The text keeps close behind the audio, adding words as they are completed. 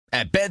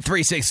At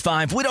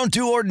Bet365, we don't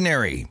do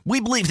ordinary. We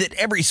believe that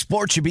every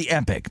sport should be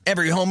epic.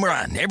 Every home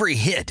run, every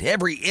hit,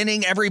 every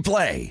inning, every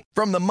play.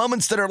 From the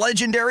moments that are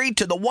legendary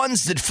to the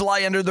ones that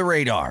fly under the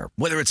radar.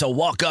 Whether it's a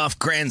walk-off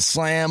grand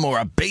slam or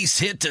a base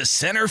hit to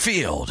center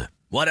field.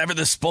 Whatever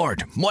the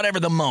sport, whatever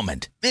the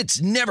moment.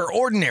 It's never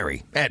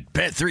ordinary at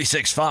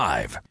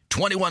Bet365.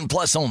 21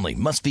 plus only.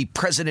 Must be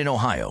present in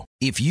Ohio.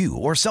 If you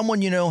or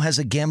someone you know has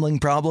a gambling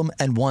problem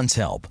and wants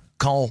help,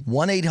 call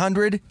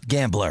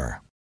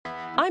 1-800-GAMBLER.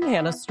 I'm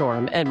Hannah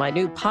Storm, and my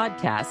new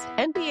podcast,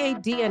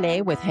 NBA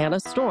DNA with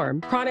Hannah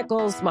Storm,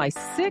 chronicles my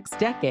 6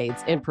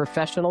 decades in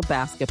professional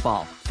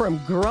basketball.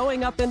 From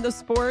growing up in the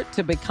sport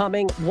to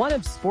becoming one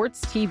of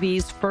sports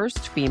TV's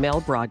first female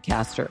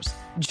broadcasters.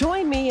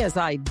 Join me as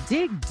I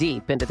dig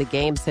deep into the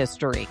game's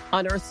history,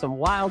 unearth some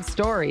wild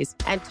stories,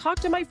 and talk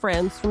to my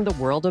friends from the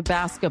world of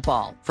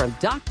basketball, from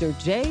Dr.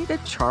 J to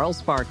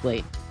Charles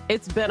Barkley.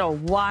 It's been a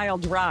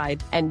wild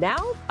ride, and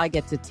now I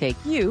get to take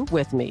you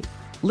with me.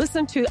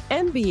 Listen to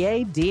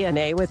NBA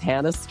DNA with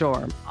Hannah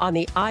Storm on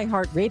the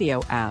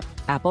iHeartRadio app,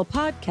 Apple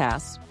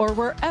Podcasts, or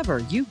wherever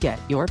you get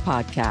your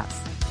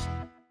podcasts.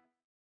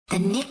 The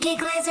Nikki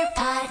Glaser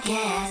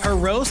Podcast. Her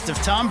roast of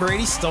Tom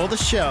Brady stole the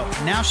show.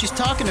 Now she's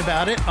talking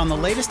about it on the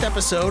latest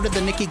episode of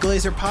the Nikki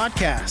Glaser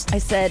Podcast. I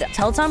said,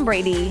 tell Tom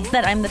Brady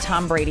that I'm the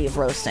Tom Brady of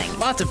roasting.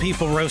 Lots of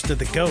people roasted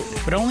the GOAT,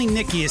 but only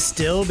Nikki is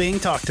still being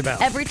talked about.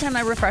 Every time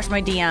I refresh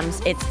my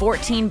DMs, it's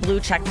 14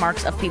 blue check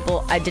marks of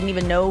people I didn't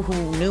even know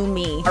who knew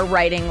me are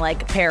writing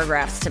like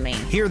paragraphs to me.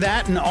 Hear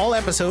that in all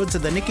episodes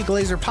of the Nikki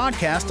Glaser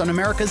Podcast on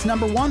America's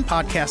 #1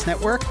 podcast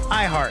network,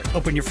 iHeart.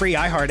 Open your free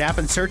iHeart app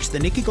and search the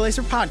Nikki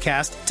Glaser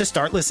Podcast to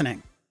start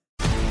listening.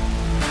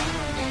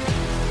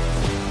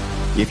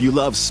 If you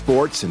love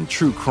sports and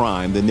true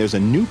crime, then there's a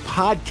new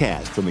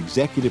podcast from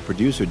executive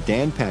producer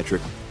Dan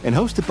Patrick and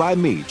hosted by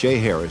me, Jay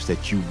Harris,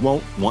 that you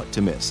won't want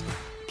to miss.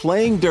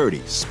 Playing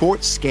Dirty: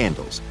 Sports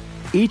Scandals.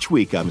 Each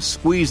week, I'm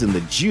squeezing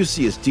the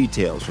juiciest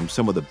details from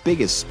some of the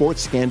biggest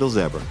sports scandals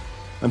ever.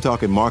 I'm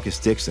talking Marcus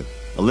Dixon,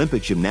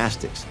 Olympic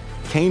gymnastics,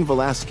 Cain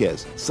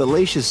Velasquez,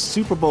 salacious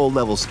Super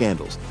Bowl-level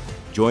scandals.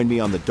 Join me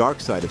on the dark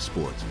side of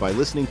sports by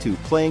listening to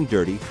Playing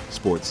Dirty: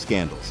 Sports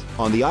Scandals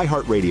on the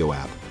iHeartRadio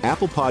app,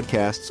 Apple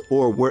Podcasts,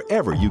 or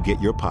wherever you get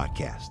your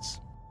podcasts.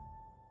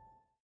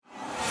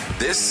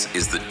 This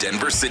is the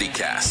Denver City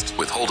Cast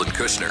with Holden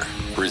Kushner,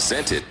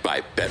 presented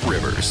by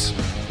BetRivers.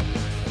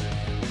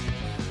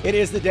 It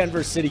is the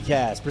Denver City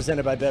Cast,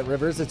 presented by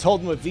BetRivers. It's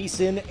Holden with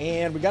VSiN,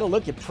 and we got to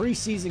look at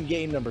preseason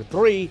game number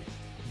 3,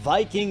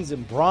 Vikings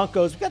and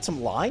Broncos. We got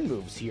some line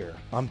moves here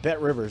on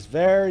BetRivers.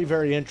 Very,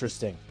 very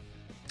interesting.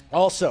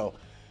 Also,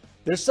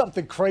 there's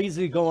something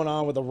crazy going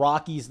on with the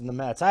Rockies and the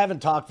Mets. I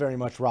haven't talked very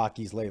much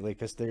Rockies lately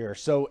because they are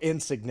so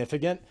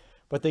insignificant,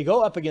 but they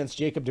go up against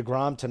Jacob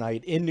deGrom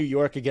tonight in New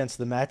York against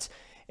the Mets,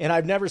 and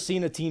I've never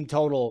seen a team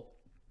total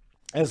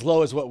as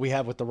low as what we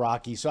have with the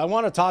Rockies. So I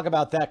want to talk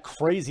about that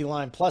crazy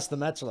line. Plus, the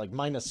Mets are like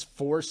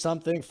 -4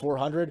 something,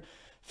 400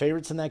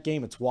 favorites in that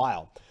game. It's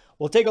wild.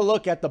 We'll take a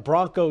look at the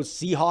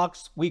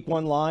Broncos-Seahawks Week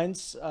 1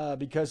 lines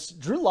because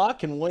Drew Lock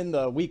can win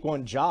the Week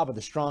 1 job with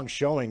a strong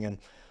showing, and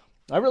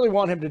I really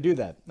want him to do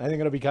that. I think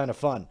it'll be kind of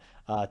fun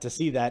to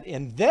see that.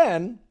 And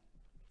then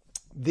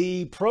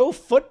the Pro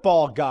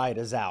Football Guide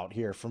is out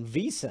here from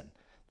VSiN,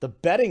 the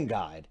betting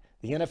guide,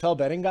 the NFL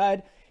betting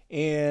guide.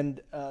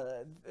 And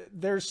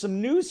there's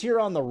some news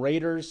here on the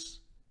Raiders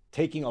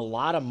taking a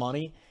lot of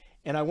money.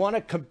 And I want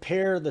to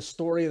compare the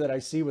story that I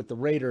see with the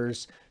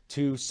Raiders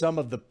to some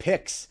of the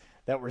picks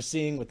that we're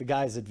seeing with the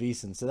guys at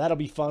VSiN. So that'll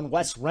be fun.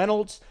 Wes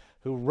Reynolds,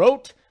 who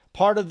wrote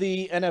part of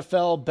the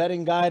NFL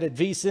betting guide at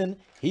VSiN,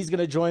 he's going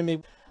to join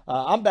me.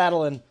 I'm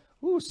battling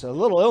so a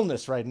little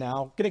illness right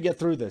now. Going to get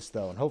through this,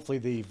 though, and hopefully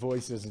the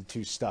voice isn't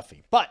too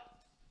stuffy. But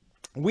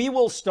we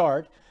will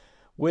start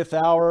with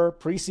our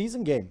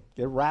preseason game.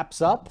 It wraps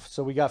up,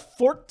 so we got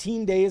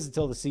 14 days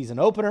until the season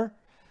opener.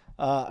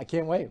 I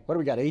can't wait. What do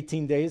we got,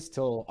 18 days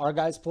till our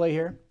guys play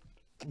here?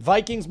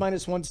 Vikings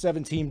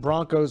 -117,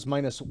 Broncos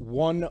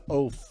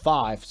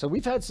 -105. So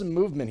we've had some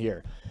movement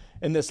here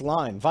in this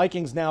line.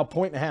 Vikings now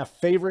 1.5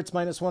 favorites,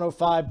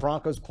 -105.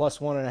 Broncos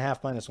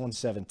 +1.5,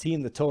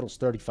 -117. The total's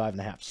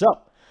 35.5. So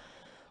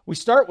we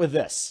start with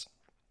this.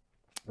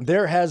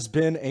 There has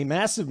been a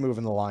massive move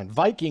in the line.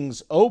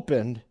 Vikings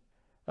opened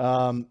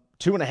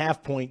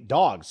 2.5 point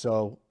dogs,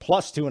 so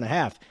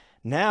 +2.5.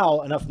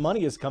 Now enough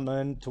money has come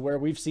in to where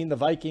we've seen the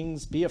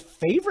Vikings be a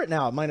favorite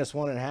now at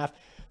 -1.5.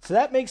 So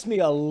that makes me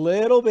a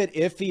little bit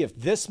iffy if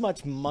this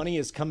much money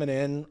is coming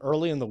in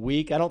early in the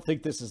week. I don't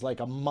think this is like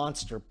a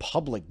monster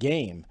public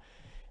game.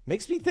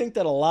 Makes me think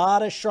that a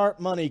lot of sharp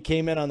money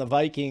came in on the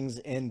Vikings,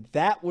 and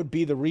that would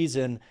be the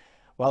reason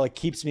why it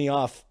keeps me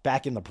off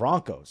back in the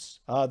Broncos.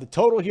 The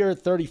total here,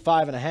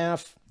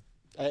 35.5.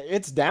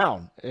 It's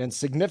down and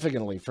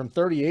significantly from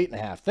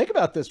 38.5. Think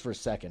about this for a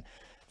second.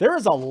 There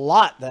is a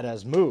lot that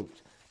has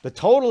moved. The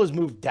total has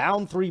moved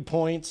down 3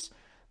 points.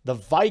 The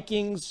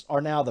Vikings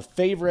are now the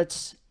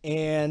favorites,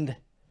 and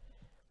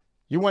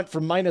you went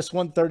from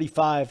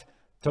 -135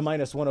 to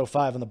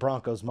 -105 on the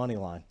Broncos money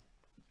line.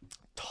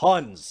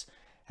 Tons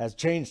has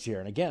changed here.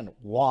 And again,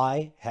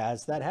 why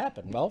has that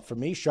happened? Well, for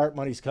me, sharp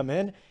money's come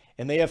in,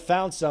 and they have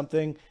found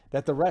something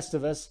that the rest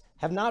of us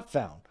have not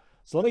found.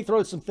 So let me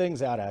throw some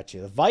things out at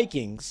you. The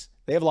Vikings,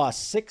 they have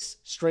lost 6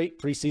 straight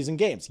preseason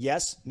games.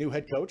 Yes, new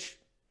head coach.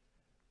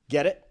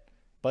 Get it?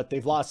 But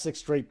they've lost 6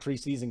 straight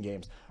preseason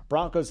games.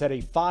 Broncos had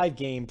a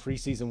 5-game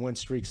preseason win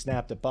streak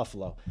snapped at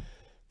Buffalo.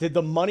 Did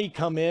the money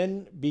come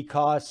in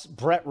because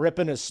Brett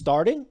Rypien is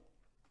starting?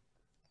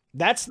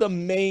 That's the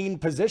main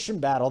position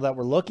battle that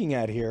we're looking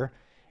at here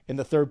in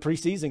the 3rd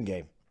preseason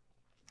game.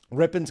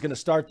 Rypien's going to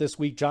start this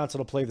week. Johnson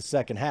will play the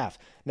second half.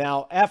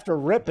 Now, after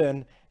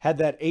Rypien had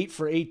that 8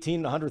 for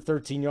 18,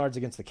 113 yards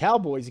against the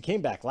Cowboys, he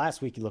came back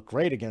last week. He looked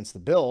great against the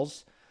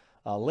Bills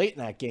late in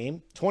that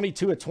game.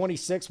 22 of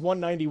 26,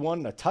 191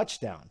 and a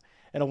touchdown,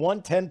 and a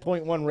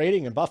 110.1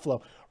 rating in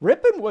Buffalo.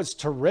 Rypien was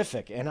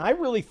terrific, and I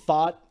really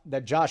thought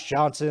that Josh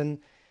Johnson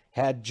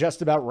had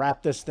just about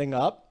wrapped this thing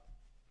up.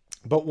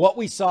 But what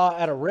we saw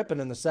out of Rypien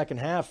in the second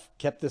half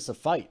kept this a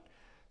fight.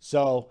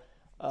 So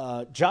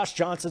Josh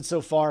Johnson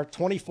so far,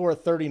 24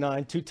 of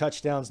 39, 2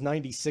 touchdowns,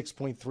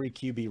 96.3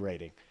 QB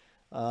rating.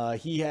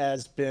 He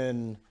has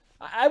been,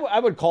 I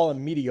would call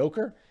him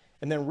mediocre.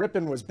 And then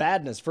Rypien was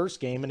bad in his first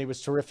game, and he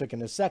was terrific in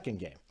his second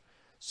game.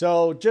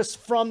 So just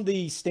from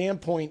the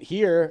standpoint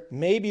here,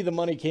 maybe the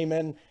money came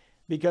in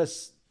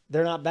because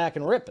they're not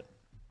backing Rypien.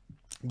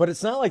 But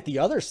it's not like the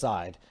other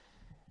side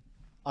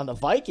on the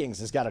Vikings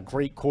has got a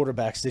great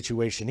quarterback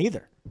situation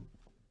either.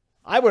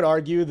 I would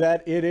argue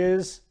that it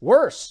is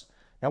worse.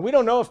 Now, we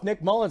don't know if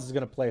Nick Mullins is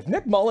going to play. If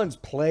Nick Mullins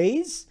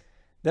plays,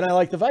 then I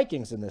like the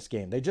Vikings in this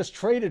game. They just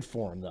traded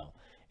for him, though.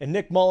 And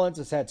Nick Mullins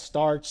has had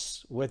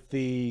starts with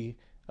the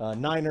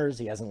Niners.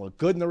 He hasn't looked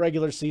good in the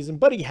regular season,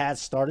 but he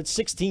has started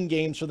 16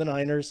 games for the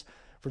Niners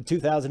from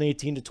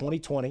 2018 to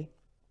 2020.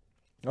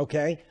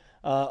 Okay.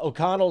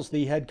 O'Connell's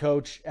the head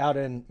coach out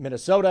in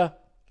Minnesota.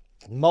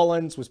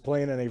 Mullins was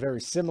playing in a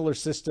very similar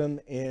system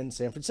in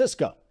San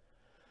Francisco.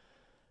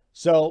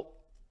 So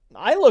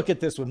I look at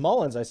this with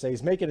Mullins. I say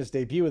he's making his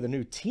debut with a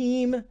new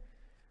team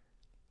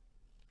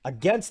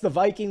against the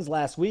Vikings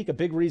last week. A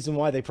big reason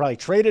why they probably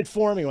traded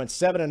for him. He went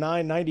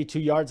 7-9, 92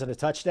 yards and a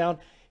touchdown.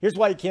 Here's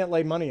why you can't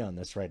lay money on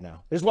this right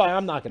now. Here's why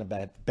I'm not going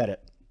to bet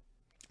it.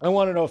 I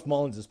want to know if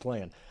Mullins is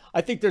playing. I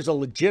think there's a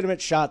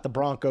legitimate shot the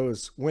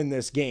Broncos win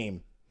this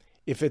game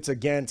if it's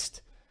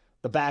against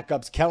the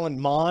backups, Kellen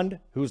Mond,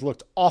 who's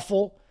looked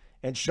awful,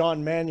 and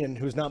Sean Mannion,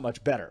 who's not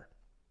much better.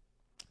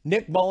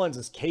 Nick Mullins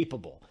is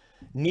capable.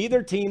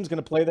 Neither team's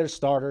going to play their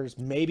starters.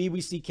 Maybe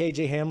we see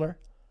KJ Hamler.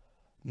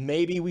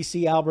 Maybe we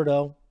see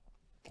Alberto.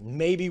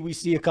 Maybe we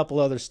see a couple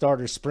other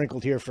starters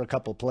sprinkled here for a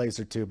couple plays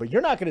or two. But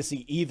you're not going to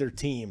see either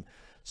team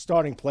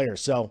starting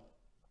players. So,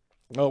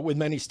 with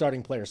many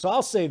starting players. So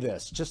I'll say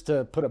this, just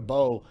to put a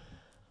bow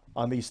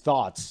on these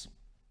thoughts.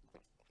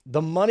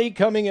 The money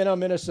coming in on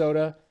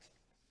Minnesota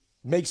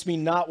makes me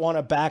not want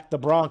to back the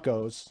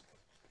Broncos.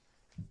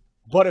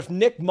 But if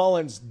Nick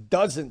Mullins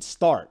doesn't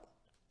start,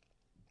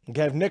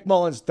 okay, if Nick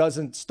Mullins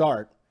doesn't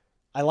start,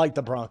 I like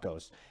the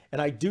Broncos.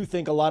 And I do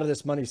think a lot of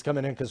this money is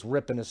coming in because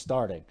Rypien is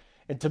starting.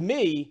 And to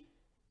me,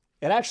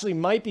 it actually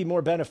might be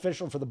more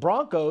beneficial for the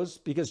Broncos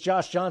because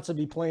Josh Johnson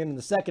will be playing in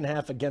the second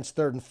half against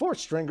 3rd and 4th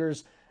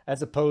stringers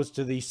as opposed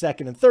to the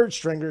 2nd and 3rd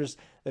stringers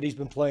that he's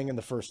been playing in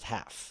the first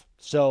half.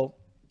 So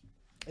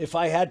if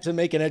I had to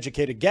make an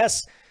educated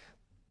guess,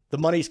 the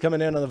money's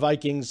coming in on the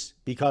Vikings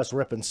because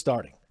Rypien's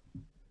starting.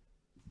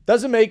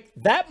 Doesn't make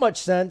that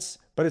much sense,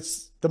 but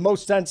it's the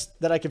most sense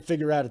that I can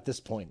figure out at this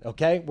point,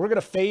 okay? We're going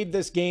to fade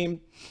this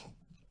game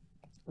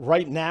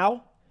right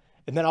now,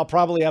 and then I'll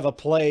probably have a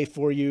play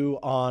for you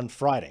on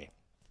Friday,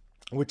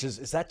 which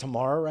is that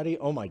tomorrow already?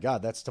 Oh, my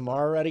God, that's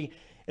tomorrow already?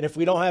 And if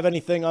we don't have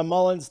anything on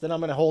Mullins, then I'm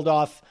going to hold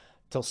off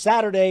till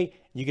Saturday.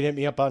 You can hit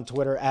me up on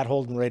Twitter at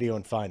Holden Radio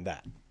and find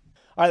that.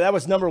 All right, that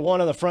was number 1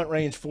 on the Front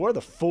Range for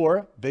the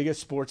 4 biggest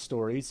sports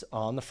stories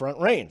on the Front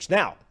Range.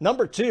 Now,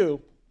 number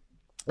 2,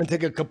 and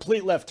take a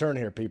complete left turn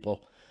here,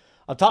 people.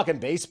 I'm talking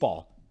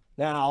baseball.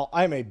 Now,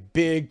 I'm a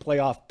big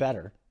playoff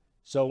bettor.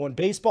 So when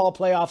baseball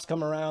playoffs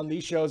come around,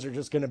 these shows are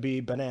just going to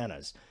be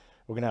bananas.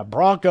 We're going to have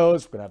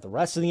Broncos. We're going to have the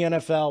rest of the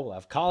NFL. We'll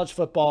have college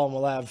football, and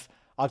we'll have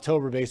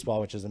October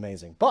baseball, which is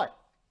amazing. But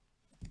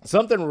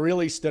something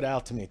really stood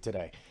out to me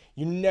today.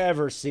 You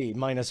never see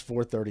minus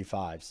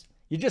 435s.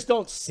 You just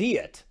don't see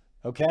it,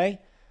 okay?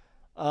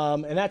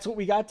 And that's what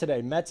we got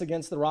today. Mets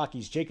against the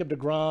Rockies. Jacob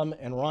deGrom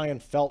and Ryan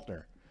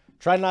Feltner.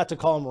 Try not to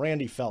call him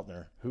Randy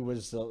Feltner, who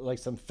was like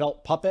some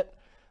felt puppet.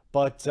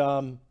 But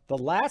the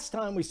last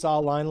time we saw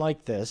a line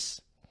like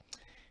this,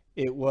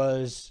 it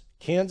was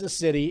Kansas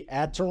City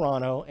at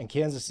Toronto, and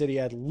Kansas City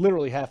had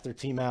literally half their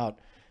team out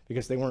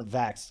because they weren't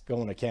vaxxed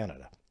going to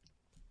Canada.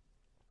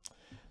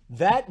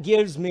 That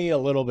gives me a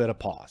little bit of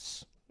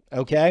pause,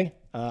 okay?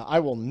 I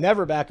will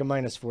never back a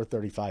minus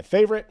 435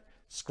 favorite.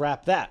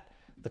 Scrap that.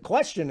 The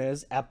question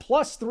is, at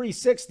plus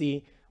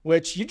 360,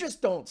 which you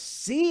just don't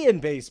see in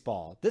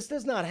baseball. This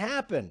does not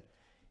happen.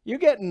 You're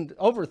getting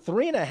over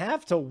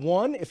 3.5 to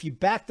 1 if you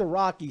back the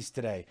Rockies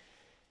today.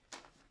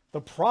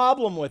 The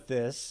problem with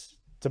this,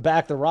 to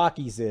back the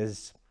Rockies,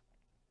 is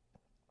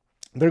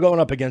they're going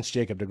up against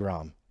Jacob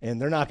deGrom,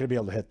 and they're not going to be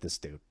able to hit this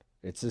dude.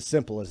 It's as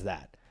simple as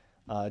that.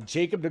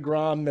 Jacob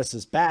deGrom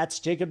misses bats.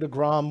 Jacob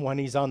deGrom, when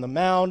he's on the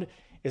mound,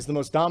 is the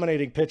most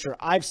dominating pitcher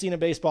I've seen in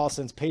baseball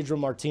since Pedro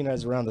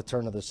Martinez around the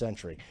turn of the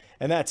century.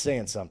 And that's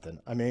saying something.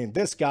 I mean,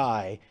 this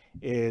guy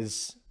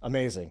is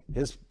amazing.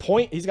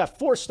 He's got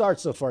 4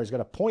 starts so far. He's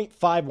got a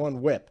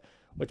 .51 whip,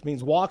 which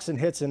means walks and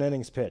hits in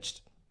innings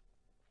pitched.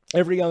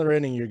 Every other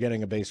inning, you're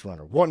getting a base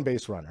runner. 1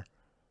 base runner.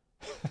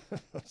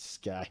 This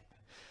guy.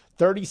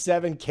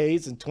 37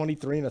 Ks in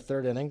 23 and a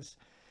third innings.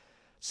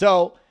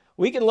 So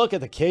we can look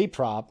at the K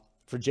prop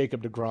for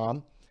Jacob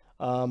deGrom.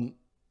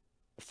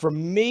 For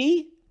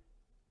me,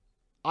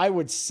 I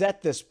would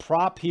set this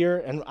prop here,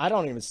 and I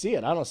don't even see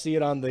it. I don't see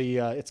it on the,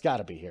 it's got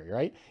to be here,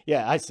 right?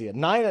 Yeah, I see it.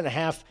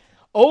 9.5,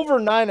 over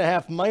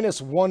 9.5,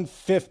 minus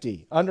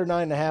 150, under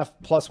 9.5,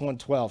 plus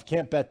 112.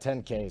 Can't bet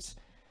 10 Ks.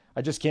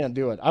 I just can't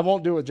do it. I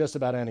won't do it with just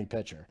about any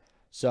pitcher.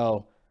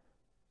 So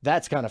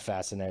that's kind of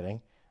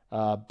fascinating.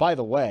 By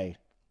the way,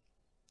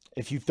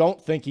 if you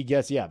don't think he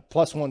gets,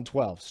 plus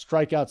 112.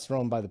 Strikeouts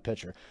thrown by the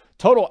pitcher.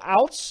 Total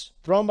outs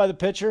thrown by the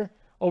pitcher,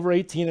 over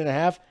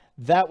 18.5.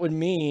 That would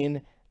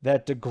mean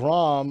that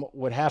deGrom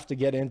would have to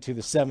get into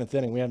the 7th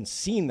inning. We haven't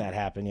seen that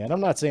happen yet. I'm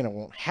not saying it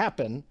won't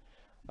happen,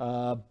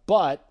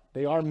 but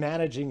they are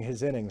managing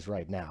his innings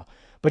right now.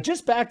 But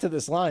just back to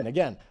this line,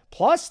 again,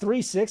 plus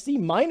 360,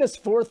 minus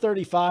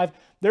 435.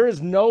 There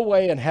is no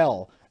way in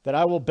hell that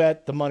I will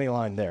bet the money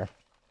line there.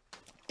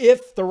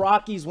 If the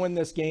Rockies win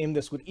this game,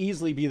 this would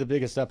easily be the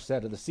biggest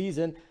upset of the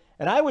season.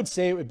 And I would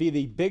say it would be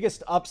the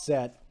biggest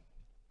upset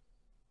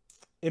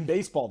in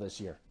baseball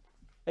this year.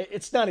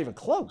 It's not even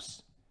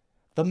close.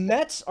 The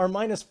Mets are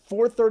minus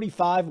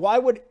 435. Why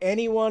would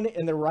anyone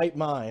in their right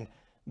mind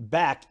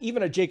back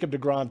even a Jacob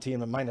deGrom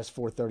team at minus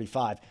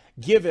 435,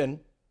 given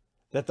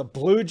that the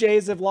Blue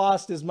Jays have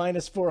lost as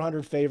minus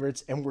 400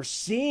 favorites, and we're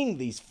seeing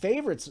these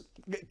favorites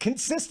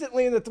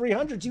consistently in the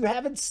 300s? You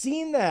haven't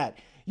seen that.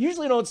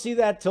 Usually don't see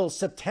that till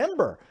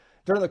September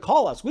during the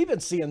call-ups. We've been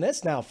seeing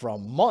this now for a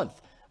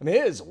month. I mean,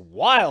 it is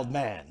wild,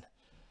 man.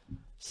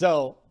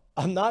 So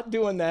I'm not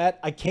doing that.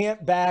 I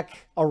can't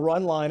back a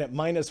run line at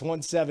minus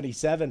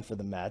 177 for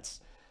the Mets,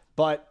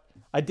 but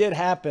I did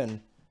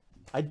happen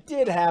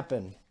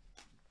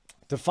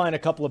to find a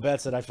couple of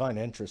bets that I find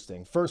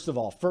interesting. First of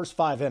all, first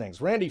 5 innings.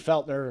 Ryan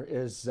Feltner.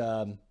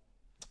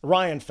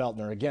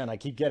 Again, I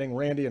keep getting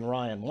Randy and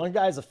Ryan. One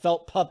guy's a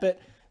felt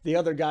puppet. The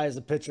other guy is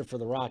a pitcher for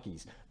the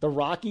Rockies. The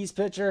Rockies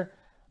pitcher,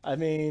 I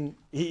mean,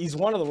 he's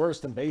one of the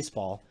worst in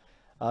baseball.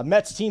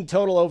 Mets team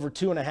total over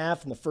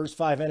 2.5 in the first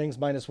 5 innings,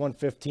 minus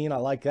 115. I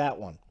like that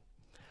one.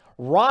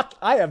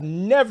 I have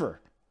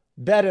never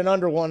bet an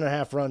under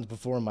 1.5 runs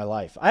before in my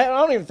life. I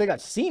don't even think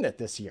I've seen it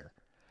this year.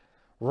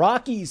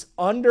 Rockies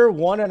under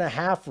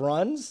 1.5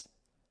 runs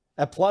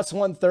at plus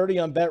 130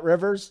 on Bet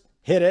Rivers.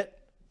 Hit it.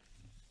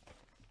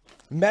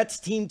 Mets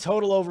team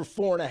total over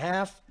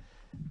 4.5.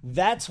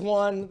 That's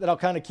one that I'll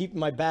kind of keep in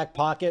my back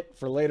pocket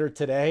for later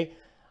today.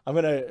 I'm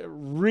going to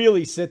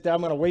really sit there.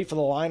 I'm going to wait for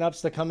the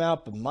lineups to come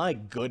out, but my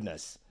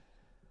goodness.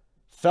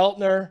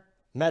 Feltner,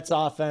 Mets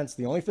offense.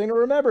 The only thing to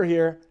remember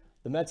here,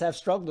 the Mets have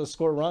struggled to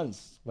score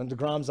runs when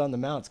deGrom's on the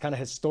mound. It's kind of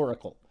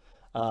historical.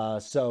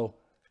 So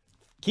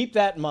keep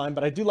that in mind,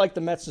 but I do like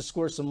the Mets to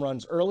score some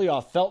runs early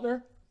off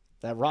Feltner.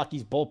 That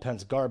Rockies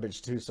bullpen's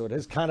garbage too, so it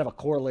is kind of a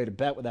correlated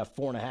bet with that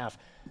 4.5.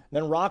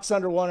 Then Rocks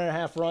under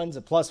 1.5 runs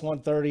at plus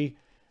 130.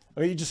 I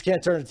mean, you just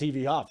can't turn the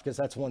TV off because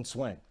that's one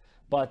swing.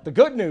 But the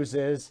good news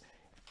is,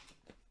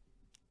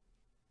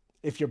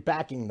 if you're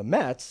backing the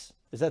Mets,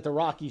 is that the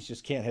Rockies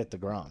just can't hit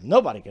deGrom.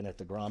 Nobody can hit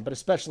deGrom, but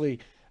especially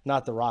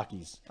not the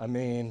Rockies. I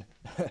mean,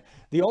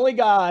 the only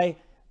guy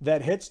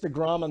that hits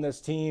deGrom on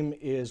this team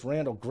is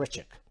Randall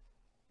Grichuk.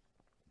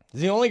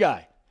 He's the only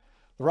guy.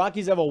 The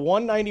Rockies have a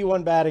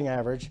 191 batting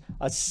average,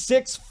 a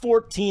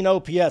 614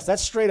 OPS.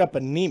 That's straight up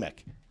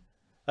anemic.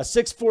 A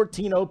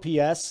 614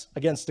 OPS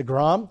against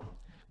deGrom.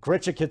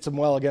 Grichuk hits him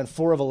well again,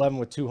 4 of 11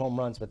 with 2 home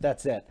runs, but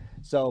that's it.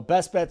 So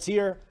best bets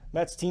here,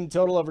 Mets team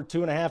total over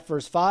 2.5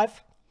 first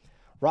 5.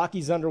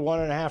 Rockies under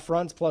 1.5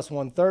 runs, plus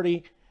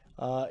 130.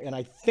 And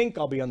I think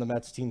I'll be on the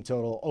Mets team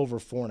total over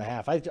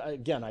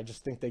 4.5. I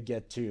just think they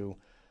get to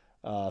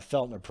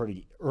Feltner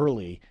pretty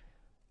early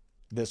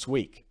this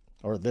week,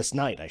 or this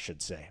night, I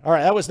should say. All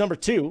right, that was number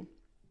 2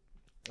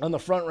 on the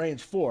Front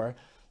Range 4.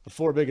 The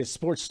 4 biggest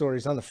sports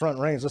stories on the Front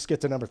Range. Let's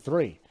get to number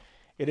 3.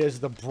 It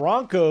is the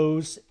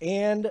Broncos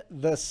and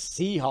the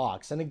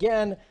Seahawks. And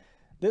again,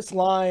 this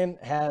line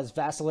has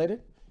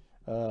vacillated.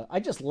 I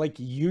just like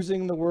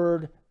using the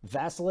word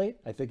vacillate.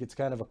 I think it's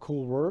kind of a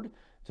cool word,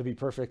 to be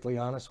perfectly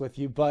honest with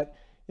you. But,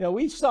 you know,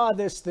 we saw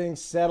this thing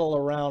settle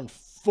around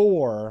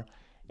 4,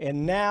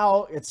 and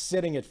now it's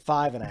sitting at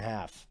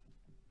 5.5.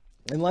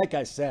 And like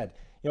I said,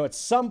 you know, at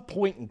some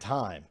point in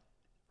time,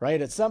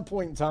 right? At some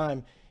point in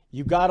time,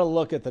 you got to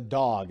look at the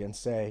dog and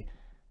say,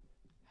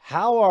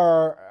 how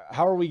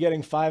are we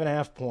getting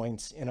 5.5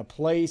 points in a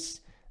place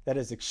that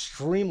is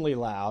extremely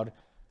loud?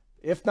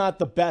 If not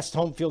the best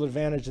home field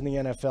advantage in the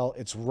NFL,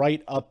 it's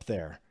right up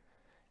there.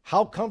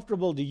 How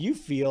comfortable do you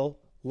feel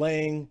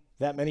laying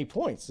that many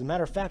points. As a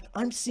matter of fact,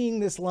 I'm seeing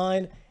this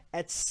line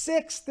at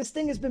 6. This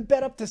thing has been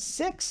bet up to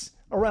 6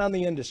 around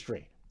the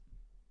industry.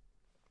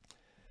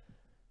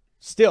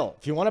 Still,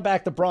 if you want to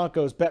back the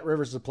Broncos,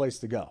 BetRivers is the place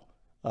to go.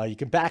 You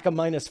can back them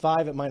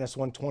 -5 at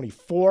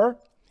 -124.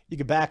 You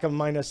can back them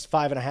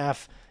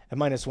 -5.5 at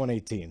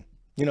 -118.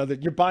 You know,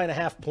 that you're buying a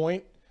half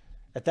point.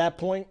 At that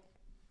point,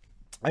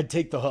 I'd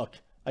take the hook.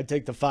 I'd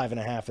take the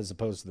 5.5 as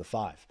opposed to the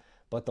 5.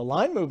 But the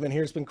line movement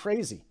here has been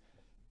crazy.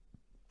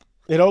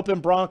 It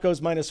opened Broncos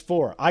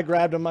 -4. I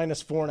grabbed them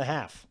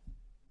 -4.5.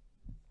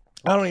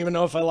 I don't even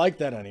know if I like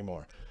that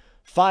anymore.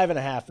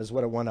 5.5 is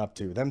what it went up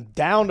to. Then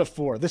down to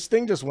 4. This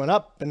thing just went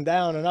up and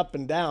down and up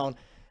and down.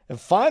 And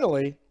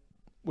finally,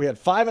 we had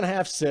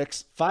 5.5,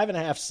 6,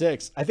 5.5,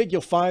 6. I think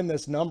you'll find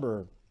this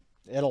number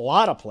at a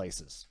lot of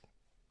places.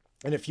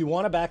 And if you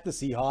want to back the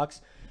Seahawks,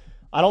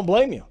 I don't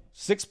blame you.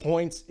 6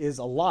 points is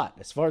a lot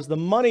as far as the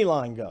money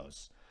line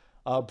goes.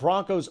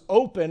 Broncos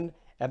open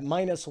at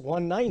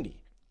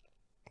 -190.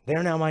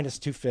 They're now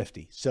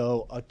 -250.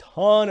 So a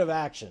ton of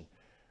action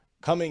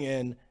coming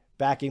in,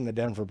 backing the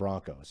Denver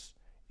Broncos.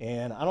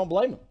 And I don't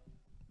blame them.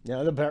 You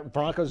know, the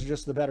Broncos are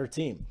just the better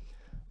team.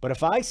 But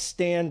if I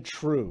stand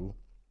true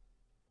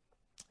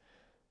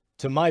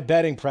to my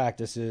betting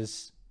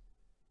practices,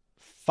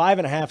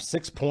 5.5,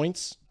 6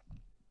 points,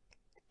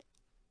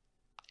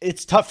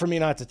 it's tough for me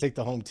not to take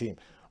the home team.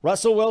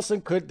 Russell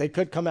Wilson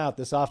could come out.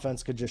 This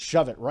offense could just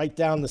shove it right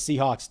down the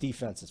Seahawks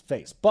defense's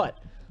face. But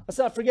let's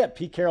not forget,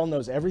 Pete Carroll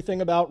knows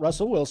everything about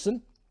Russell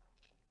Wilson.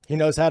 He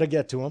knows how to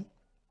get to him,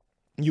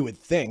 you would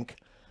think.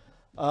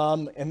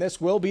 And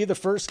this will be the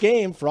first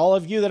game for all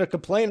of you that are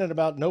complaining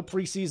about no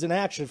preseason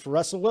action for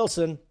Russell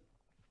Wilson.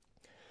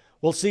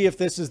 We'll see if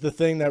this is the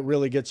thing that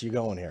really gets you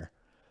going here.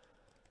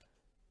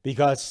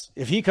 Because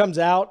if he comes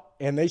out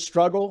and they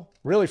struggle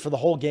really for the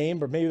whole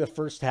game or maybe the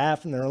first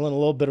half and they're in a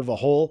little bit of a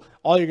hole,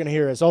 all you're going to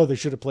hear is, oh, they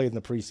should have played in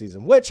the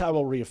preseason, which I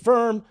will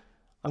reaffirm.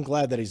 I'm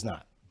glad that he's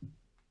not.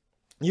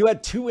 You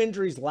had 2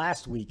 injuries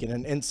last week in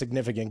an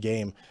insignificant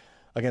game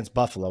against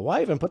Buffalo.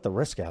 Why even put the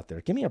risk out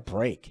there? Give me a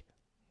break.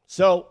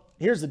 So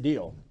here's the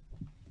deal.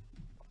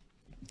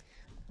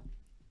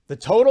 The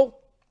total,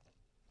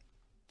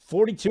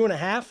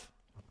 42.5,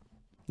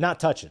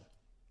 not touching.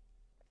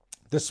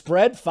 The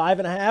spread,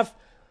 5.5.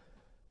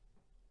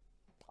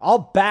 I'll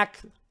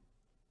back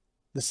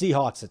the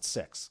Seahawks at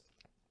 6.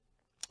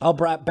 I'll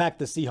back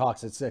the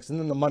Seahawks at 6. And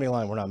then the money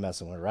line we're not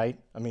messing with, right?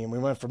 I mean, we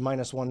went from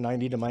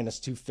 -190 to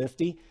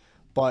 -250.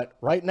 But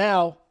right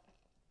now,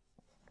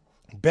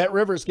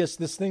 BetRivers gets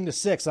this thing to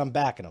 6. I'm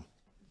backing them.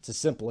 It's as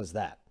simple as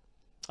that.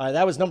 All right,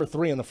 that was number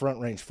 3 in the front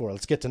range 4.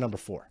 Let's get to number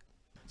 4.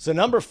 So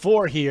number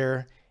 4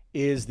 here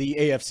is the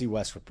AFC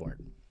West report.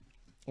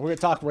 We're going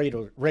to talk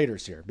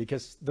Raiders here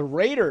because the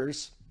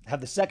Raiders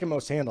have the second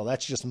most handle.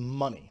 That's just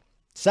money.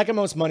 Second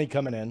most money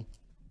coming in,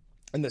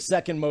 and the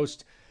second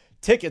most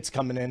tickets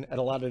coming in at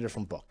a lot of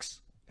different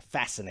books.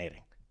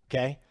 Fascinating,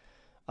 okay?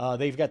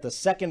 They've got the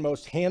second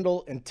most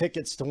handle and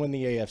tickets to win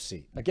the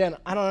AFC. Again,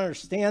 I don't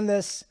understand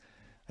this.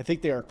 I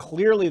think they are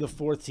clearly the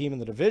 4th team in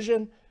the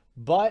division,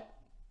 but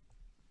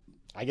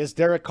I guess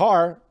Derek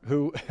Carr,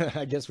 who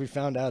I guess we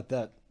found out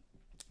that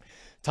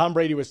Tom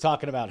Brady was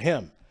talking about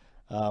him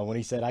when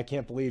he said, I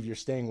can't believe you're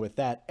staying with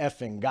that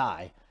effing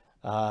guy.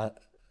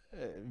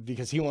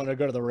 Because he wanted to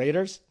go to the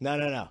Raiders?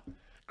 No.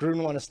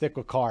 Gruden wanted to stick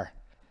with Carr.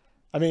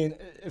 I mean,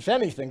 if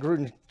anything,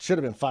 Gruden should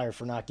have been fired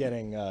for not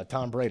getting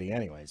Tom Brady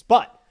anyways.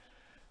 But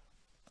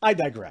I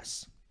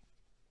digress.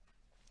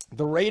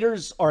 The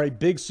Raiders are a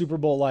big Super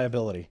Bowl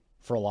liability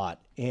for a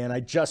lot, and I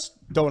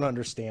just don't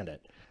understand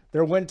it.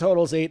 Their win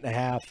total is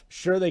 8.5.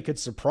 Sure, they could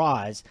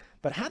surprise,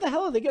 but how the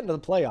hell are they getting to the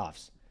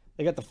playoffs?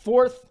 They got the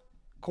 4th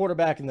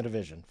quarterback in the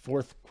division,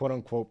 4th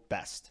quote-unquote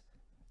best.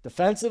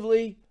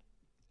 Defensively,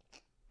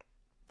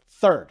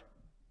 3rd.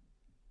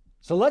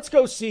 So let's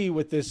go see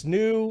with this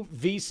new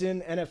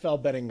VSiN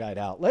NFL betting guide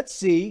out. Let's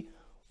see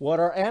what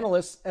our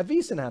analysts at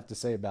VSiN have to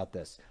say about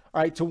this.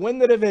 All right, to win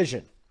the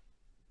division,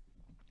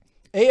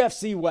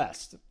 AFC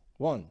West,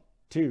 1,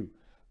 2,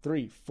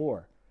 3,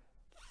 4,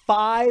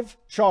 5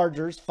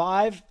 Chargers.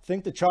 5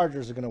 think the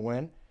Chargers are going to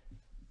win.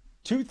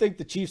 2 think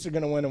the Chiefs are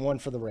going to win, and 1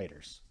 for the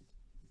Raiders.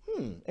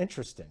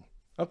 Interesting.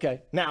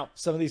 Okay, now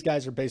some of these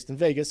guys are based in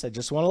Vegas. I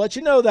just want to let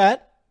you know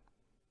that.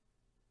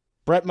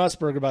 Brett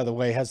Musburger, by the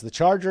way, has the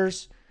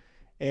Chargers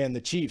and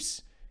the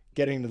Chiefs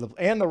getting to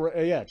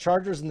the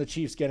Chargers and the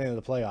Chiefs getting to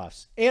the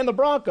playoffs, and the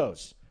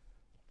Broncos.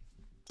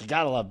 You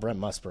gotta love Brett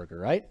Musburger,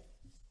 right?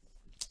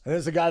 And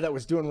there's a guy that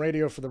was doing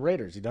radio for the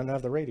Raiders. He doesn't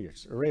have the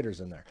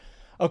Raiders in there.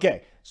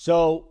 Okay,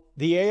 so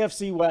the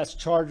AFC West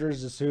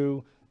Chargers is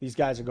who these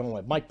guys are going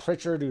with. Mike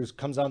Pritchard, who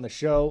comes on the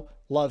show,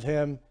 love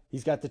him.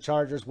 He's got the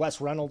Chargers.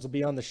 Wes Reynolds will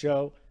be on the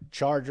show,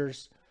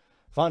 Chargers.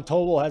 Von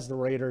Tobel has the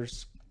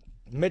Raiders.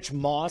 Mitch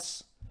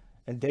Moss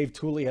and Dave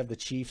Tooley have the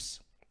Chiefs.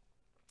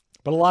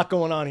 But a lot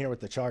going on here with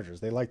the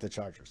Chargers. They like the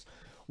Chargers.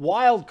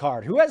 Wild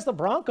card. Who has the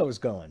Broncos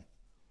going?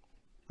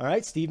 All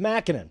right, Steve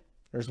Makinen.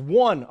 There's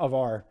one of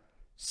our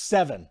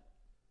 7.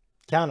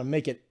 Count them.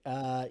 Make it,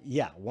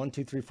 1,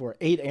 2, 3, 4,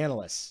 8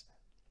 analysts.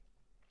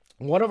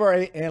 One of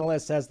our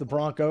analysts has the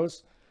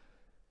Broncos.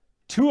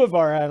 Two of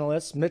our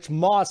analysts, Mitch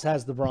Moss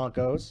has the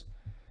Broncos.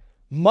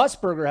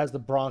 Musburger has the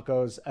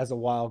Broncos as a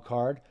wild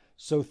card.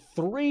 So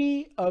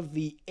 3 of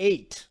the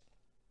 8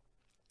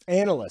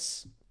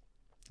 analysts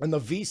in the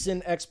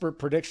VSiN expert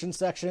prediction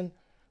section,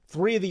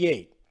 3 of the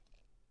 8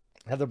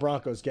 have the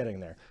Broncos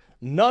getting there.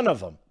 None of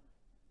them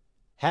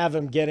have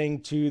them getting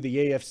to the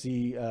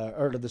AFC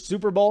or to the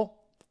Super Bowl.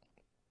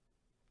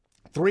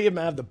 3 of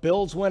them have the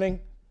Bills winning.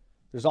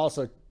 There's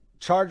also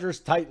Chargers,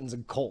 Titans,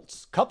 and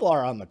Colts. A couple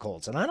are on the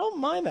Colts, and I don't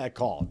mind that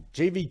call.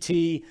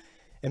 JVT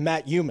and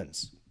Matt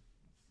Humans.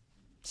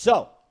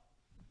 So,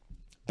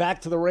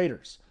 back to the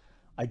Raiders.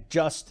 I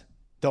just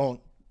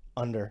don't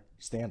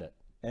understand it,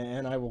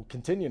 and I will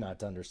continue not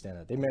to understand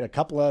it. They made a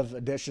couple of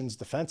additions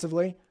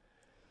defensively.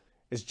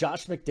 Is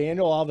Josh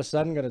McDaniel all of a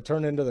sudden going to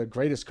turn into the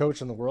greatest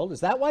coach in the world?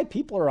 Is that why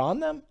people are on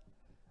them?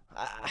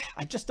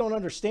 I just don't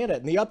understand it.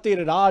 And the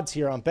updated odds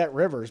here on Bet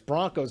Rivers,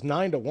 Broncos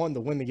 9-1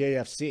 to win the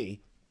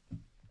AFC.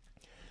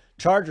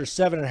 Chargers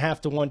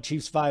 7.5 to 1,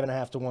 Chiefs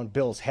 5.5 to 1,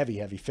 Bills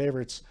heavy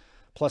favorites,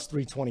 plus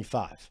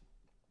 325.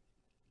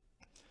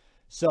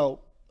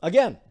 So,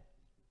 again,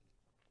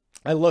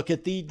 I look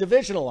at the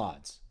divisional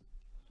odds.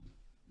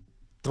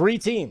 3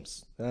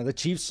 teams. The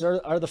Chiefs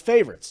are the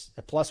favorites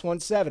at plus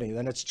 170.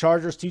 Then it's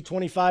Chargers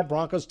 225,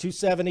 Broncos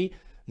 270.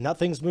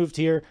 Nothing's moved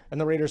here. And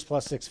the Raiders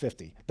plus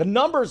 650. The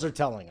numbers are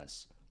telling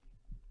us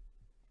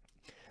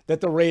that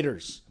the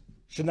Raiders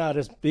should not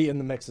be in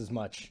the mix as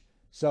much.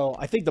 So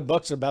I think the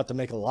books are about to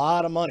make a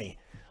lot of money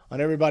on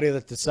everybody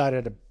that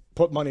decided to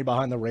put money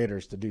behind the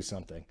Raiders to do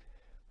something,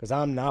 because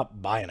I'm not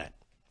buying it.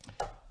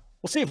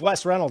 We'll see if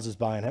Wes Reynolds is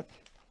buying it.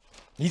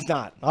 He's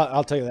not.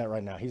 I'll tell you that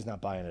right now. He's not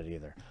buying it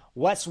either.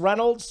 Wes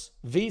Reynolds,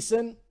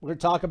 VSiN, we're going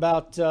to talk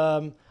about,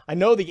 I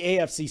know the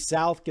AFC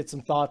South, get some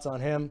thoughts on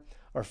him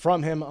or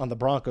from him on the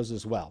Broncos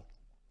as well.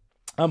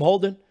 I'm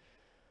Holden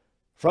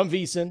from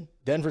VSiN,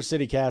 Denver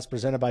City Cast,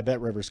 presented by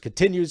Bet Rivers,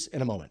 continues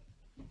in a moment.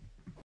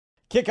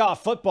 Kick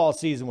off football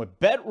season with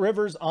Bet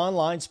Rivers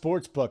Online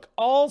Sportsbook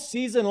all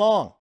season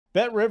long.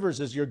 Bet Rivers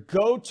is your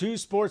go-to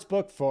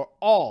sportsbook for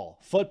all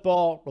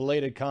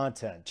football-related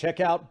content.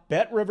 Check out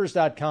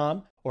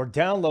betrivers.com or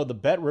download the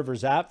Bet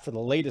Rivers app for the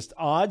latest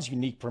odds,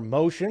 unique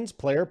promotions,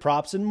 player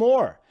props, and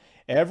more.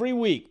 Every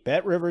week,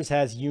 Bet Rivers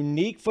has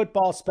unique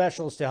football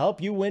specials to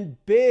help you win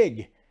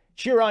big.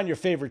 Cheer on your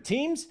favorite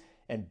teams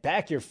and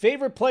back your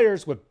favorite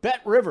players with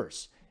Bet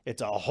Rivers.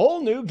 It's a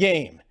whole new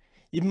game.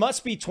 You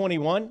must be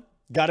 21.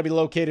 Got to be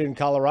located in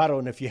Colorado,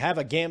 and if you have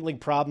a gambling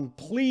problem,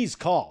 please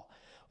call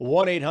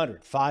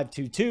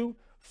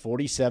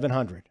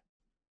 1-800-522-4700.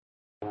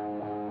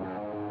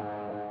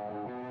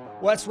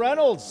 Wes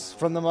Reynolds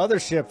from the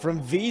Mothership,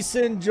 from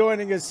VSiN,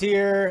 joining us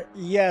here.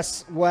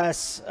 Yes,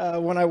 Wes,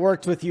 when I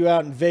worked with you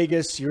out in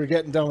Vegas, you were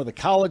getting done with the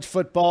college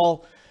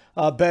football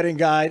betting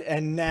guide,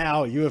 and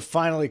now you have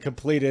finally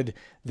completed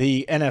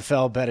the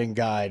NFL betting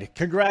guide.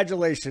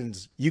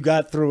 Congratulations. You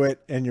got through it,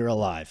 and you're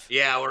alive.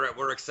 Yeah,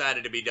 we're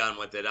excited to be done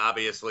with it.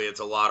 Obviously, it's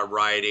a lot of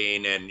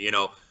writing, and,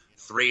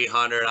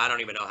 300, I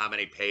don't even know how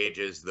many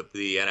pages the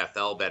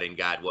NFL betting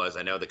guide was.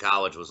 I know the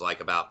college was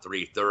like about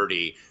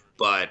 330,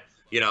 but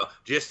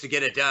just to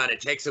get it done, it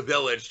takes a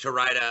village to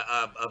write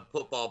a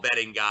football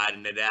betting guide,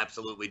 and it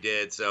absolutely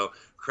did. So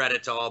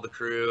credit to all the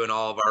crew and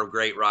all of our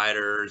great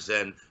writers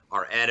and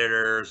our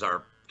editors,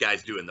 our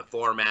guys doing the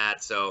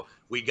format. So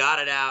we got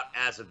it out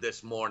as of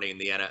this morning,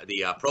 the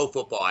pro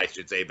football, I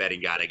should say,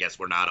 betting guide. I guess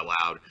we're not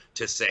allowed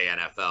to say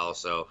NFL,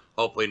 so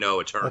hopefully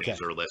no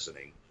attorneys are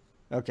listening.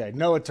 Okay,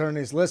 no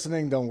attorneys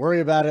listening. Don't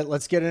worry about it.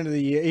 Let's get into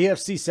the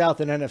AFC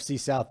South and NFC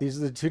South. These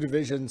are the two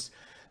divisions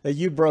that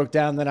you broke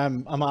down. That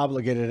I'm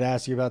obligated to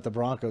ask you about the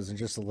Broncos in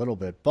just a little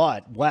bit.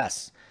 But,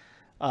 Wes,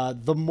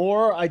 the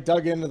more I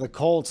dug into the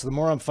Colts, the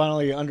more I'm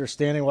finally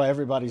understanding why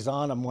everybody's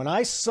on them. When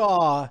I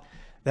saw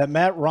that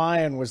Matt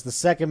Ryan was the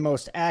second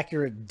most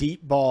accurate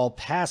deep ball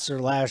passer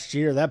last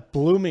year, that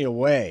blew me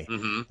away.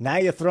 Mm-hmm. Now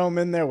you throw him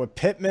in there with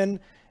Pittman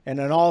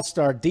and an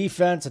all-star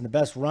defense and the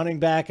best running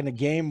back in the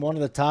game, one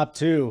of the top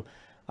 2.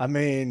 I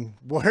mean,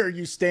 where are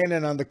you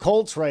standing on the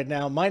Colts right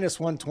now? Minus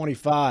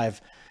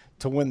 125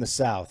 to win the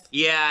South.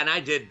 Yeah, and I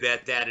did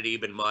bet that at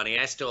even money.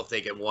 I still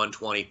think at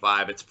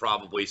 125, it's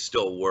probably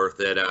still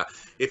worth it.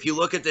 If you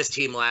look at this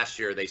team last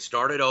year, they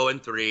started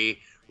 0-3,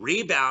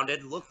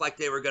 rebounded, looked like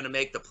they were going to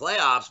make the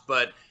playoffs,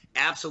 but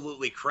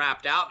absolutely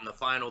crapped out in the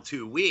final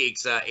 2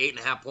 weeks.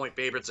 8.5-point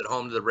favorites at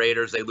home to the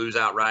Raiders, they lose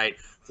outright.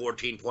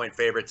 14-point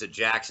favorites at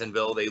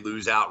Jacksonville, they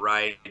lose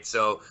outright.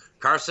 So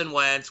Carson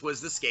Wentz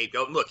was the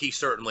scapegoat. Look, he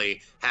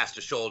certainly has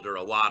to shoulder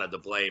a lot of the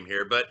blame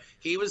here, but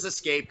he was the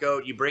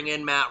scapegoat. You bring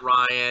in Matt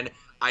Ryan.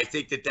 I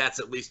think that's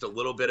at least a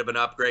little bit of an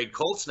upgrade.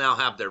 Colts now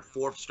have their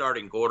 4th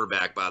starting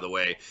quarterback, by the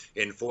way,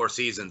 in 4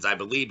 seasons. I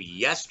believe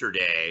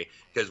yesterday,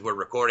 because we're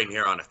recording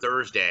here on a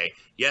Thursday,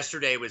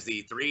 yesterday was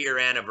the 3-year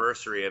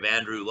anniversary of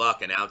Andrew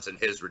Luck announcing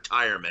his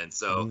retirement.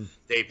 So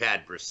they've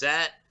had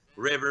Brissett,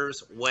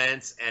 Rivers,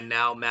 Wentz, and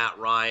now Matt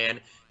Ryan.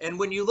 And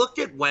when you looked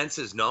at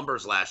Wentz's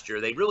numbers last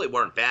year, they really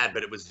weren't bad,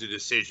 but it was the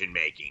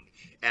decision-making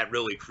at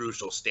really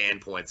crucial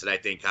standpoints that I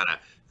think kind of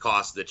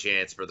cost the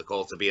chance for the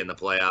Colts to be in the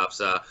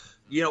playoffs.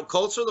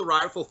 Colts are the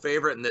rightful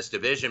favorite in this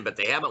division, but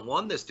they haven't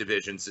won this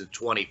division since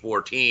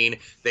 2014.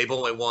 They've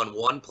only won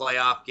one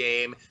playoff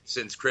game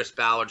since Chris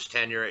Ballard's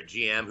tenure at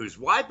GM, who's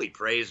widely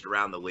praised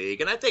around the league,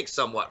 and I think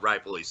somewhat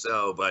rightfully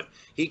so, but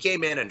he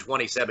came in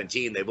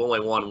 2017. They've only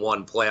won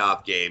one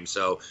playoff game,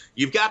 so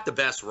you've got the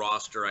best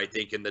roster, I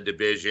think, in the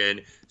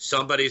division.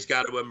 Somebody's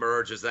got to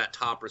emerge as that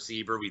top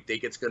receiver. We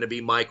think it's going to be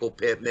Michael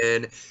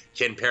Pittman.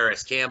 Can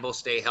Paris Campbell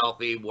stay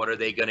healthy? What are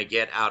they going to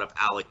get out of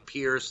Alec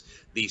Pierce,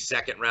 the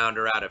second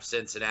rounder out of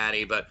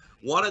Cincinnati? But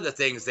one of the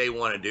things they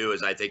want to do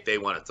is I think they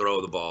want to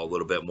throw the ball a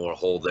little bit more,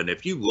 Holden.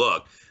 If you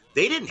look,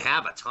 they didn't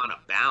have a ton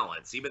of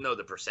balance, even though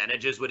the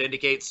percentages would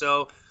indicate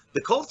so.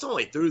 The Colts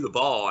only threw the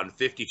ball on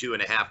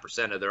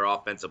 52.5% of their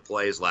offensive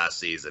plays last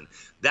season.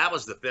 That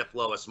was the fifth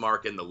lowest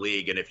mark in the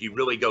league. And if you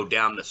really go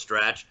down the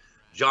stretch,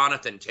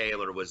 Jonathan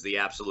Taylor was the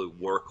absolute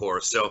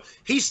workhorse. So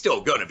he's still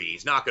going to be.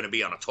 He's not going to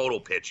be on a total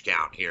pitch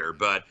count here,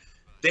 but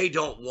they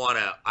don't want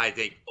to, I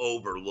think,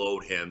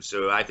 overload him.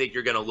 So I think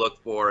you're going to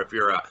look for, if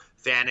you're a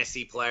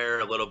fantasy player,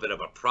 a little bit of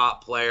a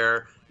prop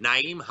player,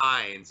 Nyheim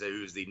Hines,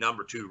 who's the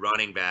number 2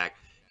 running back.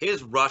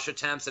 His rush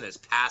attempts and his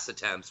pass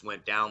attempts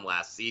went down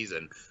last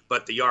season,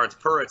 but the yards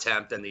per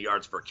attempt and the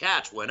yards per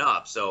catch went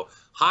up. So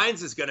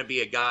Hines is going to be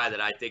a guy that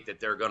I think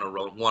that they're going to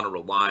want to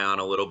rely on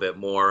a little bit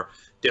more.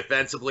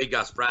 Defensively,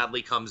 Gus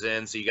Bradley comes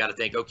in, so you got to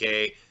think,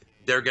 okay,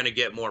 they're going to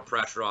get more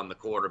pressure on the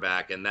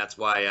quarterback, and that's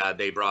why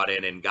they brought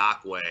in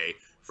Ngakoue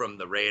from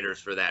the Raiders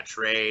for that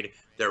trade.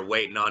 They're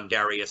waiting on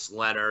Darius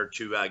Leonard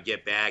to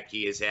get back.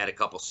 He has had a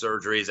couple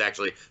surgeries.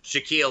 Actually,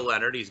 Shaquille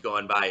Leonard, he's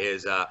going by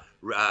his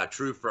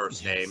true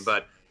first name,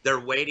 but they're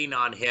waiting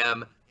on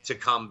him to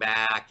come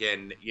back.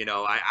 And,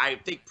 I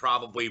think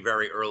probably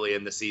very early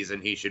in the season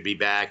he should be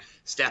back.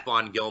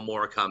 Stephon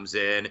Gilmore comes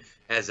in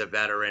as a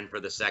veteran for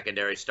the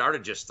secondary.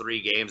 Started just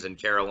 3 games in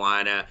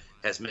Carolina,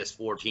 has missed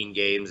 14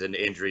 games and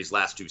injuries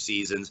last 2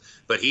 seasons.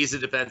 But he's a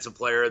defensive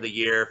player of the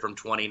year from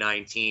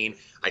 2019.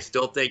 I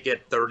still think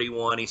at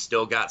 31 he's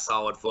still got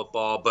solid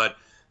football. But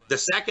the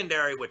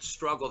secondary, which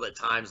struggled at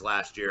times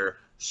last year,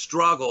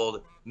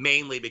 struggled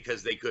mainly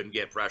because they couldn't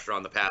get pressure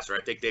on the passer.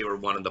 I think they were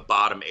one of the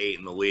bottom 8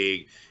 in the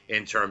league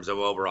in terms of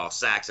overall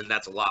sacks, and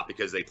that's a lot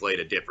because they played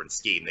a different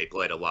scheme. They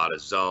played a lot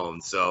of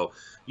zones. So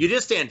you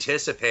just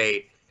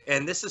anticipate,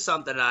 and this is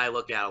something that I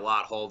look at a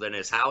lot, Holden,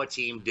 is how a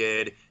team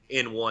did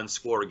in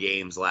one-score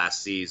games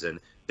last season.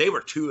 They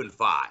were 2-5,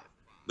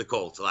 the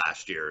Colts,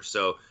 last year.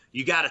 So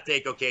you got to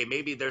think, okay,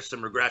 maybe there's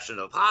some regression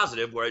to the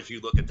positive, whereas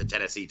you look at the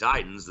Tennessee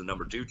Titans, the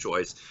number 2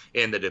 choice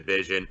in the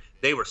division,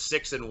 they were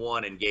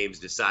 6-1 in games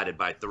decided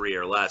by 3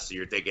 or less. So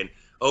you're thinking,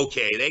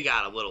 okay, they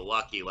got a little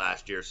lucky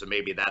last year, so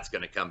maybe that's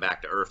going to come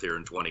back to earth here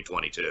in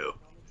 2022.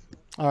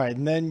 All right,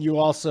 and then you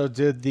also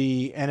did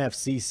the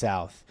NFC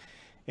South,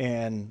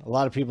 and a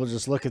lot of people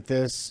just look at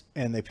this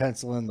and they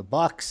pencil in the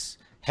Bucs.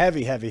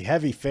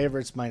 Heavy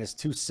favorites, minus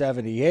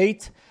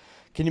 278.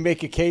 Can you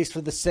make a case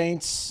for the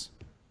Saints?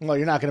 Well,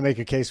 you're not going to make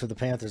a case for the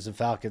Panthers and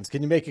Falcons.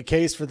 Can you make a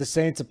case for the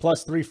Saints at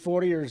plus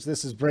 340, or is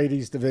this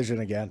Brady's division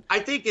again? I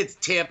think it's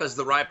Tampa's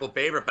the rightful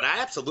favorite, but I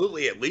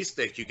absolutely at least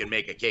think you can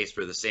make a case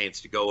for the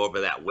Saints to go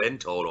over that win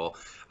total.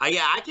 I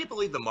can't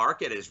believe the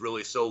market is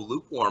really so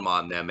lukewarm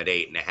on them at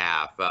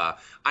 8.5.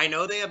 I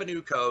know they have a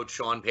new coach.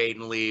 Sean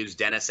Payton leaves.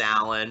 Dennis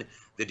Allen,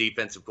 the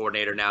defensive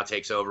coordinator, now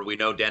takes over. We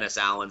know Dennis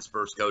Allen's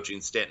first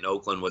coaching stint in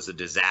Oakland was a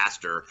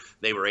disaster.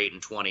 They were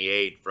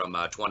 8-28 from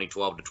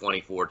 2012 to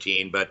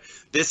 2014. But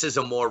this is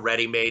a more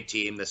ready-made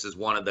team. This is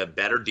one of the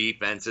better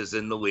defenses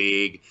in the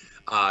league.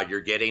 You're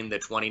getting the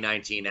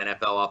 2019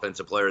 NFL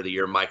Offensive Player of the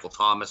Year, Michael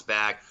Thomas,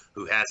 back,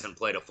 who hasn't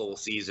played a full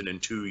season in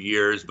 2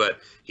 years, but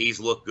he's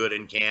looked good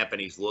in camp and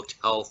he's looked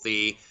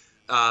healthy.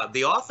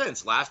 The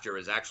offense last year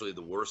was actually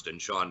the worst in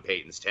Sean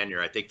Payton's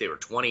tenure. I think they were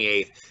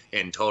 28th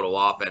in total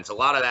offense. A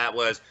lot of that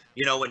was,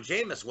 when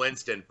Jameis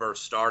Winston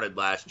first started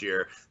last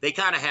year, they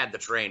kind of had the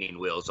training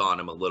wheels on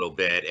him a little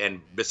bit. And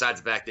besides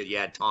the fact that you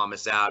had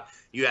Thomas out,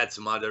 you had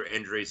some other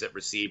injuries at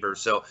receiver.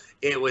 So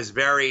it was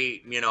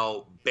very,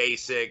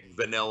 basic,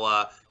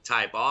 vanilla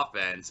type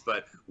offense.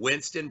 But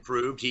Winston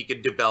proved he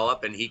could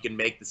develop and he can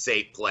make the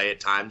safe play at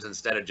times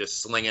instead of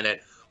just slinging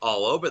it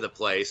all over the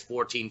place.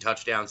 14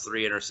 touchdowns,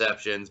 3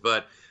 interceptions.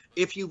 But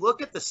if you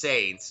look at the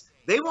Saints,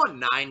 they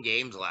won 9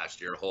 games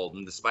last year,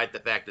 Holden, despite the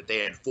fact that they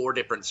had 4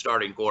 different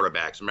starting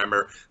quarterbacks.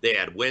 Remember, they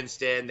had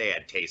Winston, they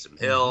had Taysom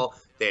Hill,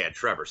 they had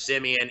Trevor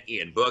Siemian,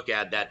 Ian Book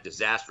had that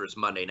disastrous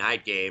Monday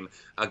night game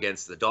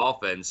against the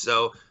Dolphins.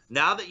 So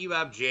now that you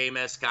have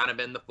Jameis kind of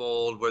in the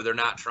fold where they're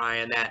not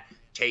trying that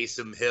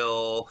Taysom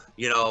Hill,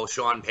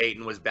 Sean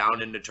Payton was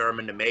bound and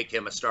determined to make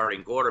him a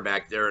starting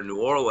quarterback there in New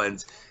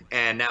Orleans,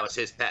 and that was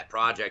his pet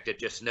project. It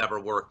just never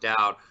worked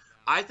out.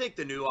 I think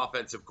the new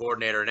offensive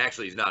coordinator, and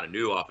actually he's not a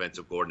new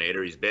offensive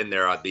coordinator, he's been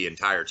there the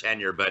entire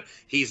tenure, but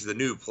he's the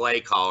new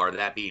play caller,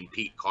 that being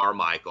Pete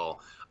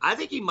Carmichael. I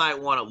think he might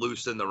want to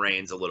loosen the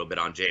reins a little bit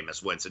on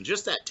Jameis Winston.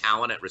 Just that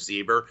talent at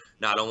receiver,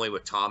 not only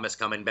with Thomas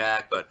coming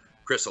back, but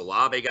Chris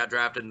Olave got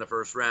drafted in the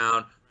first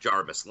round.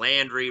 Jarvis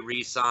Landry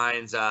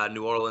re-signs,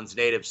 New Orleans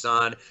native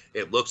son.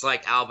 It looks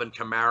like Alvin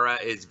Kamara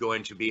is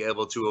going to be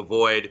able to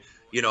avoid,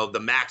 the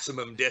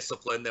maximum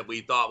discipline that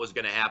we thought was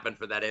going to happen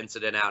for that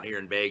incident out here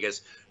in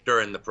Vegas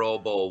during the Pro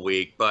Bowl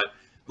week. But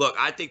look,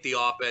 I think the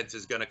offense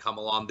is going to come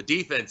along. The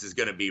defense is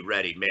going to be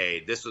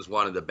ready-made. This was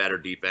one of the better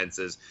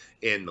defenses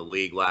in the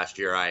league last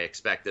year. I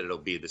expect that it'll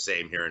be the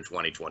same here in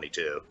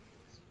 2022.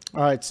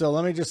 All right, so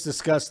let me just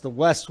discuss the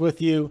West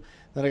with you.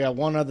 Then I got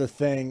one other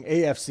thing,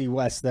 AFC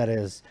West, that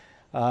is.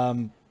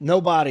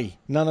 Nobody,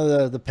 none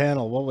of the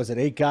panel, what was it,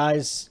 8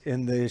 guys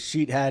in the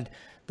sheet had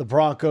the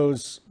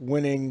Broncos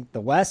winning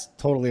the West.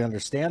 Totally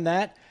understand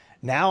that.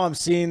 Now I'm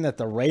seeing that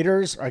the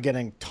Raiders are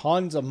getting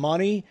tons of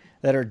money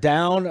that are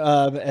down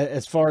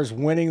as far as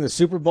winning the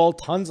Super Bowl,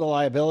 tons of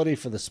liability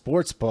for the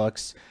sports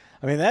books.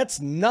 I mean, that's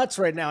nuts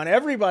right now, and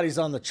everybody's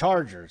on the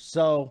Chargers.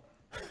 So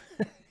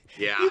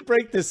yeah, you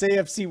break this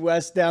AFC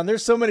West down.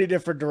 There's so many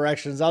different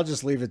directions. I'll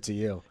just leave it to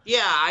you.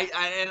 Yeah,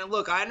 and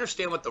look, I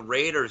understand what the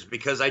Raiders,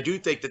 because I do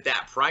think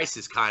that price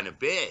is kind of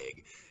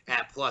big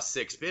at plus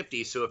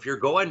 650. So if you're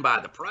going by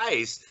the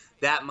price,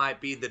 that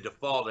might be the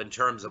default in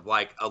terms of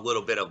like a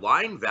little bit of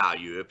line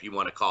value, if you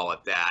want to call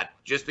it that,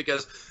 just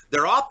because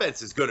their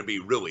offense is going to be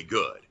really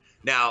good.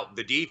 Now,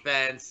 the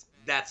defense,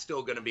 that's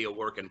still going to be a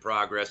work in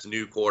progress.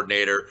 New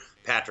coordinator,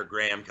 Patrick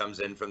Graham, comes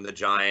in from the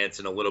Giants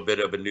and a little bit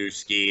of a new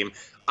scheme.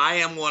 I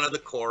am one of the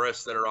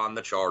chorus that are on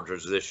the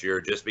Chargers this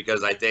year, just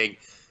because I think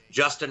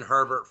Justin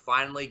Herbert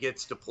finally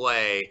gets to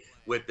play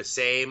with the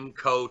same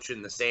coach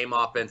and the same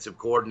offensive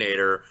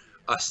coordinator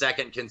a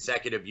second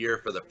consecutive year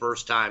for the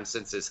first time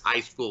since his high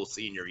school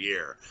senior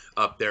year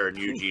up there in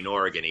Eugene,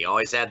 Oregon. He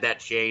always had that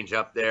change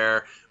up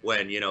there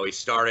when, he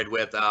started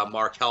with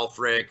Mark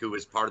Helfrich, who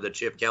was part of the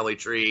Chip Kelly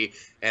tree,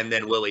 and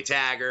then Willie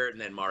Taggart,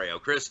 and then Mario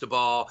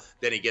Cristobal.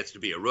 Then he gets to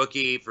be a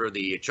rookie for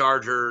the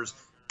Chargers,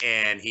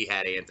 and he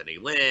had Anthony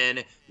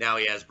Lynn. Now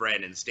he has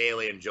Brandon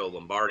Staley and Joe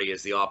Lombardi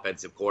as the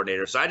offensive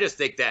coordinator. So I just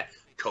think that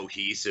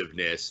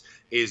cohesiveness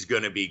is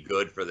going to be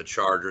good for the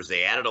Chargers.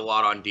 They added a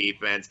lot on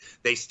defense.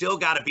 They still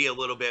got to be a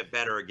little bit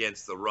better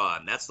against the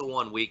run. That's the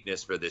one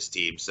weakness for this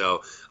team.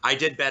 So I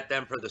did bet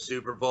them for the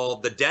Super Bowl.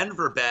 The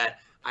Denver bet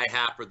I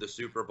have for the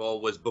Super Bowl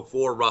was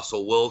before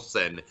Russell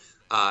Wilson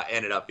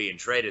ended up being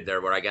traded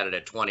there, where I got it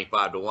at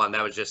 25-1.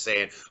 That was just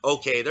saying,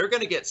 okay, they're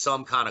going to get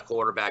some kind of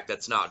quarterback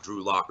that's not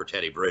Drew Lock or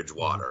Teddy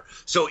Bridgewater.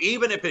 So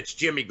even if it's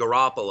Jimmy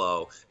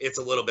Garoppolo, it's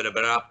a little bit of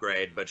an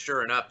upgrade. But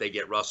sure enough, they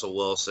get Russell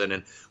Wilson.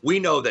 And we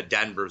know that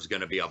Denver's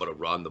going to be able to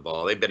run the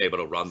ball. They've been able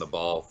to run the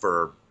ball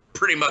for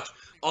pretty much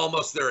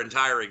almost their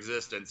entire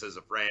existence as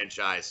a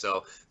franchise.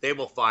 So they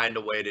will find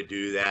a way to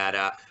do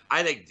that.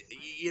 I think,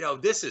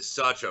 this is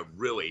such a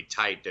really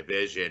tight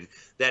division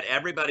that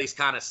everybody's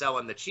kind of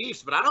selling the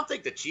Chiefs, but I don't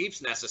think the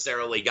Chiefs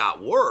necessarily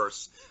got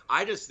worse.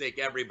 I just think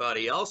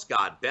everybody else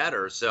got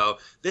better. So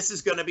this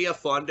is going to be a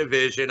fun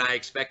division. I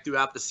expect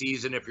throughout the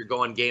season, if you're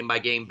going game by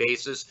game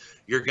basis,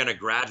 you're going to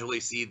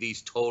gradually see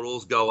these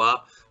totals go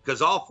up,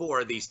 because all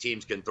 4 of these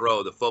teams can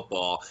throw the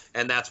football,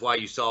 and that's why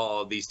you saw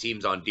all of these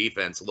teams on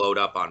defense load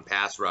up on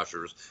pass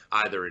rushers,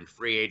 either in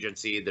free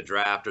agency, the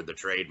draft, or the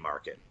trade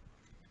market.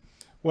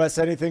 Wes,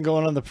 anything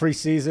going on the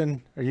preseason?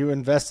 Are you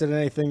invested in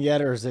anything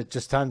yet, or is it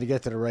just time to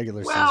get to the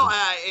regular season? Well,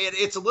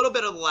 it's a little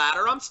bit of the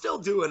latter. I'm still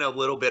doing a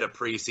little bit of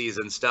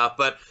preseason stuff,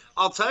 but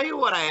I'll tell you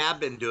what I have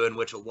been doing,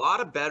 which a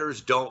lot of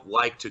bettors don't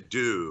like to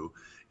do,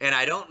 and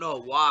I don't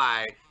know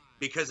why,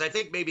 because I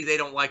think maybe they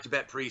don't like to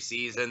bet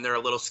preseason. They're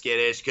a little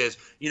skittish because,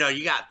 you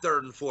got 3rd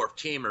and 4th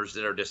teamers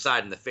that are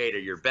deciding the fate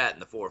of your bet in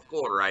the 4th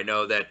quarter. I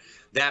know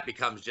that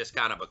becomes just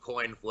kind of a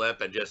coin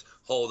flip and just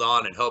hold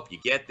on and hope you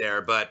get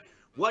there. But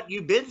what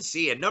you've been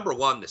seeing, number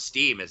one, the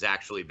steam has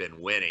actually been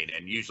winning.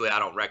 And usually I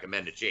don't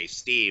recommend to chase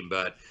steam,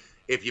 but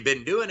if you've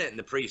been doing it in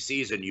the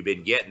preseason, you've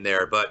been getting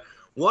there. But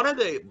one of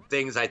the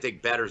things I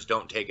think bettors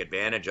don't take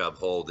advantage of,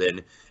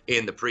 Holden,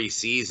 in the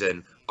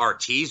preseason are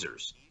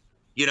teasers.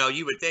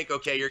 You would think,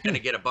 okay, you're going to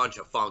get a bunch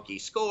of funky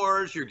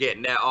scores. You're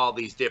getting all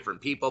these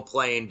different people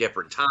playing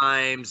different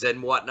times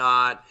and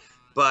whatnot.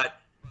 But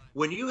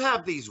when you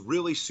have these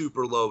really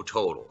super low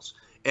totals,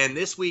 and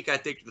this week I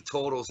think the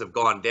totals have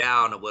gone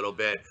down a little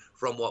bit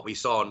from what we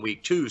saw in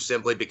week 2,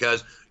 simply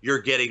because you're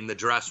getting the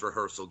dress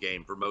rehearsal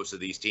game for most of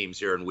these teams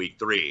here in week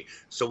 3.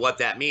 So what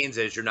that means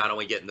is you're not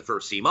only getting the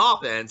first team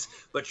offense,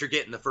 but you're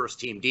getting the first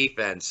team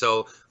defense.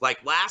 So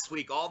like last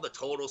week, all the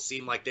totals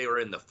seemed like they were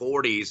in the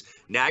 40s.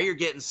 Now you're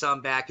getting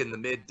some back in the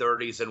mid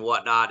 30s and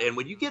whatnot. And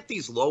when you get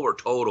these lower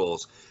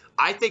totals,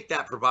 I think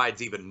that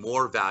provides even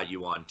more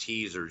value on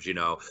teasers,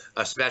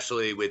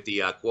 especially with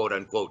the quote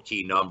unquote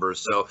key numbers.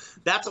 So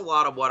that's a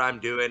lot of what I'm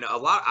doing.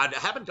 I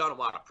haven't done a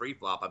lot of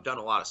pre-flop. I've done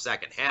a lot of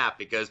second half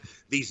because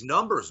these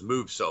numbers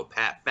move so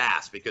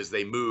fast, because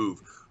they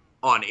move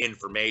on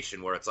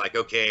information where it's like,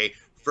 okay,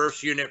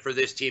 first unit for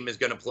this team is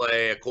going to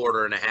play a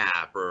quarter and a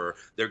half, or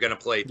they're going to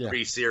play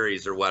 3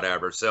 series or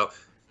whatever. So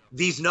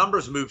these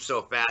numbers move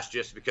so fast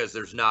just because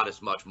there's not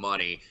as much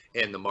money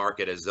in the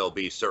market as there'll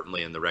be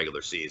certainly in the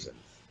regular season.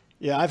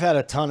 Yeah, I've had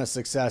a ton of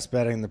success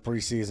betting the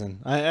preseason.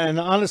 And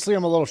honestly,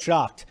 I'm a little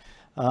shocked.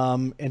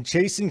 And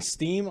chasing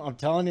steam, I'm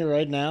telling you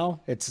right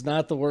now, it's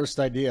not the worst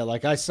idea.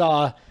 Like I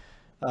saw,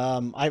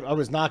 I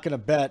was not going to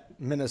bet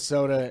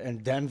Minnesota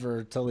and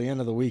Denver till the end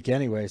of the week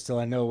anyways, till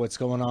I know what's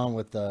going on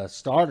with the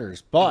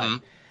starters.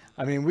 But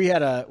I mean, we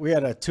had a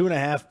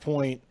 2.5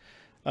 point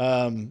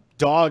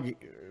dog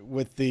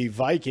with the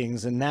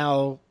Vikings, and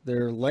now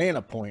they're laying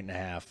 1.5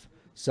 points.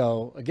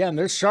 So again,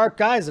 there's sharp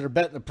guys that are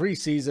betting the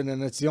preseason,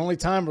 and it's the only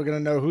time we're going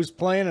to know who's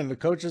playing, and the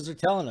coaches are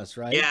telling us,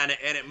 right? Yeah,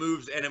 and it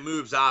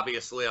moves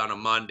obviously on a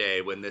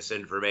Monday when this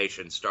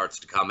information starts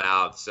to come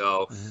out.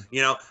 So,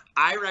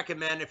 I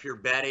recommend if you're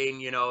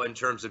betting, in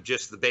terms of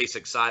just the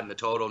basic side and the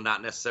total,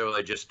 not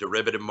necessarily just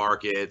derivative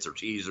markets or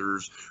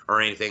teasers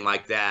or anything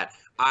like that,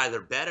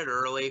 either bet it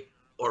early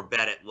or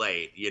bet it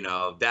late.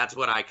 That's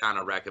what I kind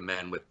of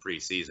recommend with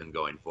preseason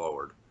going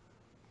forward.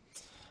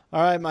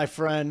 All right, my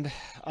friend.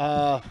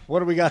 What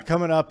do we got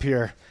coming up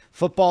here?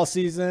 Football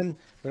season.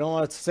 We don't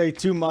want to say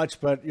too much,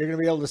 but you're going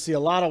to be able to see a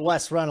lot of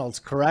Wes Reynolds,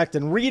 correct?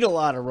 And read a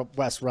lot of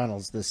Wes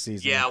Reynolds this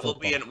season. Yeah,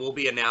 we'll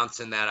be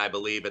announcing that, I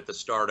believe, at the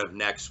start of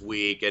next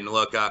week. And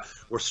look,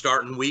 we're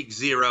starting week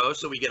 0,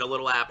 so we get a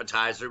little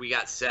appetizer. We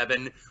got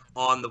 7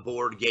 on the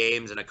board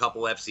games and a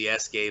couple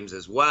FCS games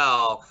as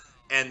well.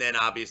 And then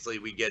obviously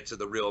we get to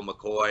the real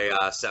McCoy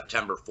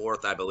September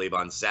 4th, I believe,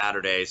 on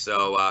Saturday.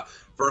 So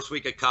first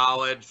week of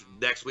college,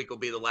 next week will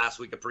be the last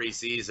week of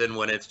preseason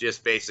when it's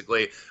just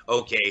basically,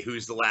 okay,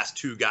 who's the last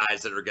 2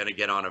 guys that are going to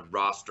get on a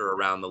roster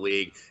around the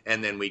league?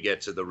 And then we get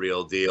to the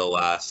real deal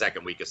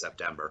second week of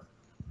September.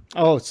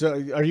 Oh,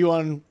 so are you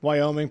on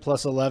Wyoming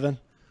plus 11?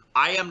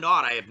 I am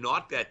not. I have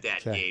not bet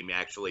that game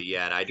actually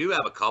yet. I do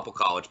have a couple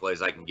college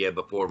plays I can give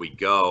before we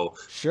go.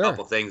 Sure. A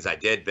couple things I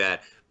did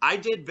bet. I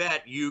did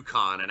bet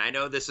UConn, and I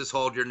know this is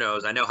hold your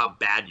nose. I know how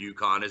bad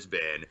UConn has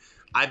been.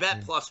 I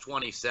bet plus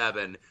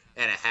 27.5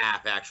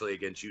 actually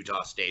against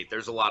Utah State.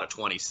 There's a lot of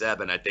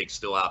 27, I think,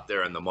 still out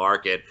there in the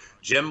market.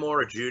 Jim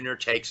Mora Jr.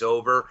 takes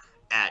over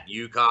at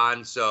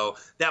UConn. So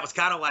that was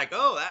kind of like,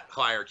 oh, that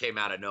hire came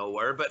out of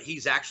nowhere. But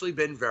he's actually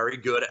been very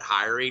good at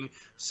hiring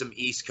some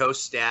East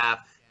Coast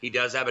staff. He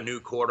does have a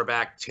new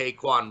quarterback,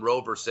 Taquan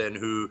Roberson,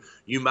 who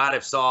you might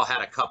have saw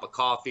had a cup of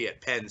coffee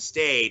at Penn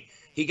State.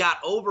 He got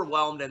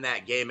overwhelmed in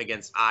that game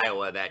against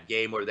Iowa, that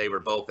game where they were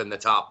both in the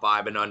top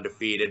 5 and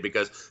undefeated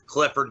because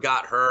Clifford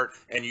got hurt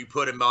and you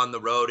put him on the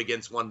road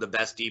against one of the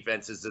best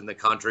defenses in the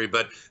country.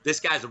 But this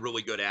guy's a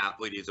really good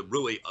athlete. He's a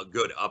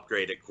good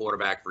upgrade at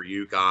quarterback for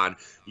UConn.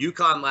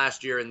 UConn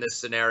last year in this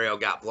scenario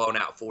got blown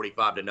out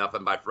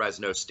 45-0 by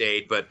Fresno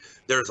State, but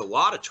there's a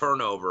lot of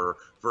turnover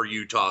for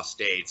Utah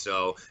State.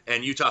 So,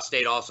 and Utah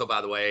State also,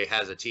 by the way,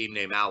 has a team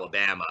named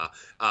Alabama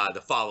the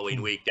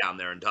following week down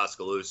there in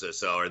Tuscaloosa.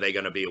 So are they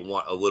going to be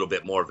a little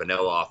bit more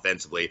vanilla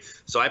offensively?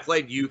 So I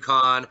played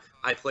UConn.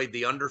 I played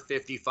the under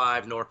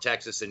 55 North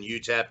Texas and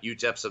UTEP.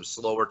 UTEP's a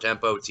slower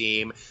tempo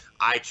team.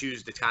 I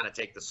choose to kind of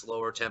take the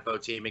slower tempo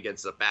team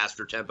against the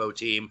faster tempo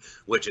team,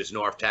 which is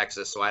North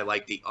Texas. So I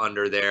like the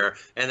under there.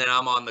 And then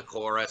I'm on the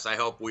chorus. I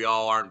hope we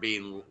all aren't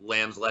being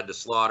lambs led to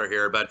slaughter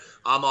here, but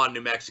I'm on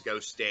New Mexico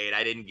State.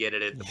 I didn't get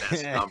it at the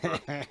best number.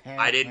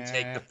 I didn't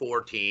take the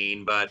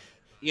 14, but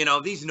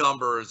these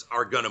numbers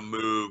are going to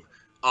move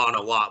on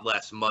a lot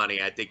less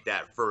money, I think,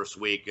 that first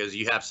week, because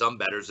you have some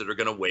bettors that are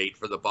going to wait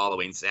for the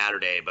following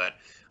Saturday. But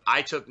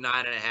I took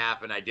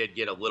 9.5, and I did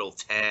get a little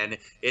 10.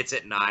 It's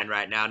at 9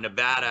 right now.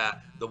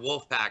 Nevada, the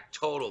Wolfpack,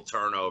 total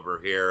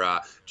turnover here.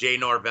 Jay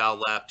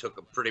Norvell left,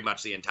 took pretty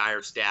much the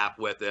entire staff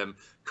with him.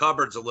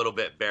 Cupboard's a little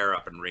bit bare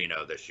up in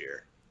Reno this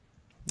year.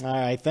 All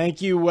right.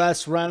 Thank you,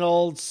 Wes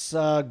Reynolds.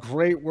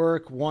 Great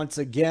work once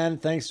again.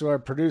 Thanks to our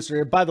producer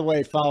here. By the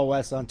way, follow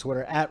Wes on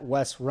Twitter at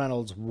Wes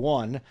Reynolds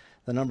 1.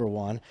 The number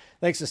 1.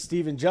 Thanks to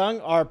Stephen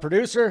Jung, our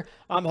producer.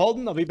 I'm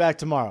Holden. I'll be back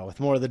tomorrow with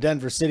more of the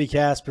Denver City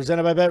Cast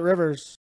presented by Bet Rivers.